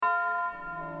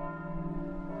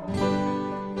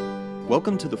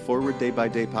Welcome to the Forward Day by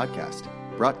Day podcast,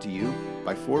 brought to you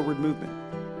by Forward Movement.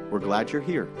 We're glad you're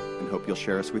here and hope you'll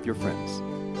share us with your friends.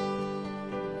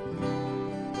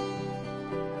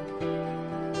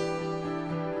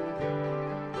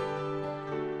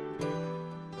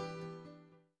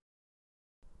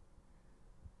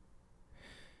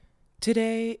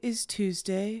 Today is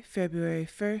Tuesday, February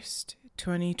 1st,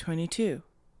 2022.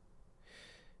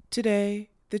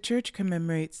 Today, the Church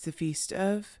commemorates the feast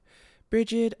of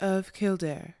Brigid of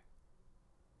Kildare.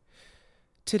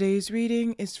 Today's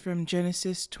reading is from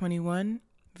Genesis 21,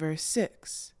 verse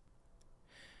 6.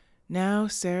 Now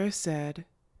Sarah said,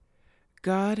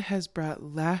 "God has brought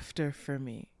laughter for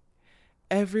me.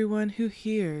 Everyone who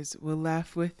hears will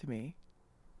laugh with me."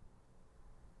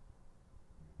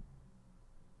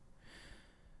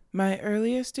 My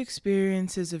earliest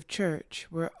experiences of church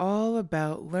were all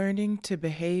about learning to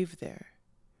behave there.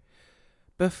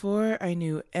 Before I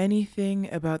knew anything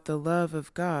about the love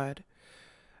of God,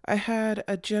 I had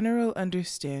a general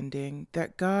understanding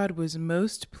that God was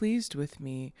most pleased with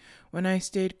me when I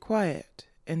stayed quiet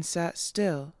and sat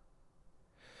still.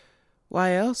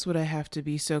 Why else would I have to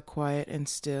be so quiet and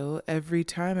still every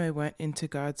time I went into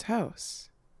God's house?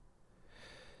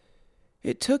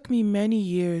 It took me many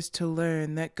years to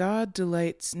learn that God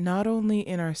delights not only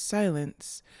in our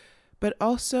silence, but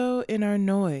also in our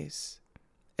noise,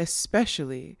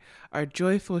 especially our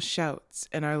joyful shouts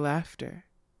and our laughter.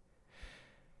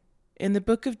 In the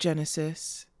book of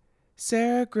Genesis,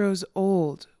 Sarah grows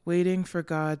old waiting for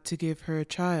God to give her a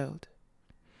child.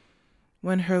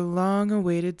 When her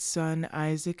long-awaited son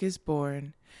Isaac is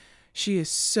born, she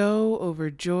is so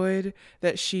overjoyed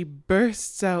that she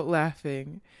bursts out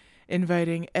laughing,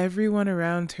 inviting everyone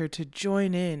around her to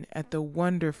join in at the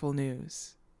wonderful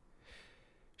news.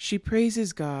 She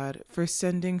praises God for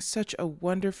sending such a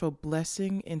wonderful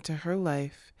blessing into her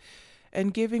life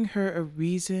and giving her a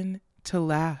reason to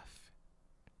laugh.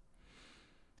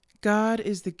 God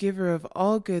is the giver of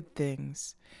all good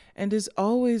things and is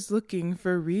always looking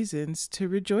for reasons to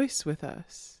rejoice with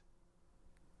us.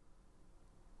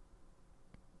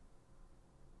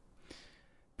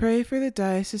 Pray for the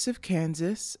Diocese of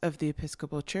Kansas of the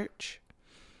Episcopal Church.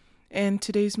 And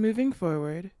today's moving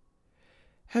forward,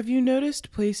 have you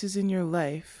noticed places in your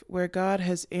life where God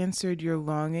has answered your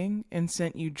longing and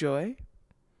sent you joy?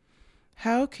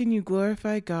 How can you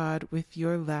glorify God with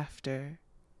your laughter?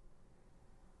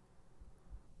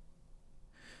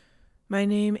 My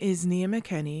name is Nia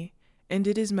McKenney, and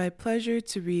it is my pleasure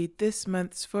to read this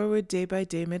month's Forward Day by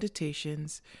Day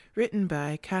Meditations written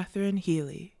by Catherine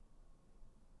Healy.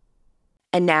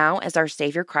 And now, as our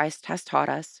Savior Christ has taught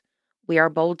us, we are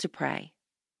bold to pray.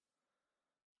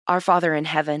 Our Father in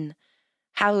heaven,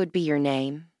 hallowed be your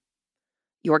name.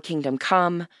 Your kingdom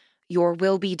come, your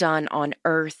will be done on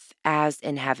earth as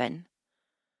in heaven.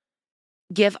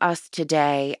 Give us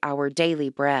today our daily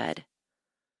bread.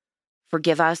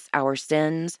 Forgive us our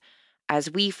sins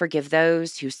as we forgive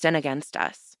those who sin against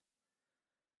us.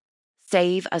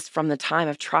 Save us from the time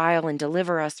of trial and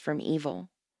deliver us from evil.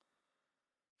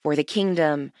 For the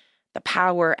kingdom, the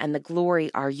power, and the glory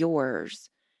are yours,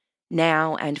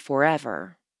 now and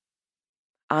forever.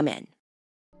 Amen.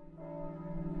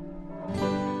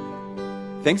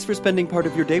 Thanks for spending part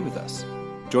of your day with us.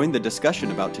 Join the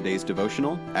discussion about today's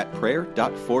devotional at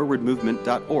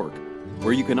prayer.forwardmovement.org,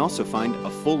 where you can also find a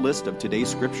full list of today's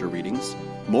scripture readings,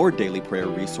 more daily prayer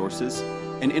resources,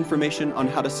 and information on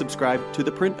how to subscribe to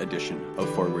the print edition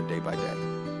of Forward Day by Day.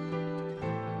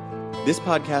 This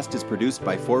podcast is produced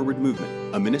by Forward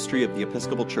Movement, a ministry of the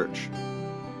Episcopal Church.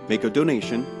 Make a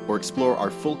donation or explore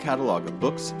our full catalog of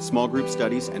books, small group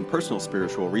studies, and personal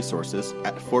spiritual resources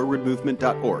at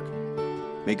forwardmovement.org.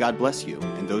 May God bless you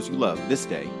and those you love this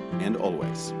day and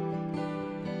always.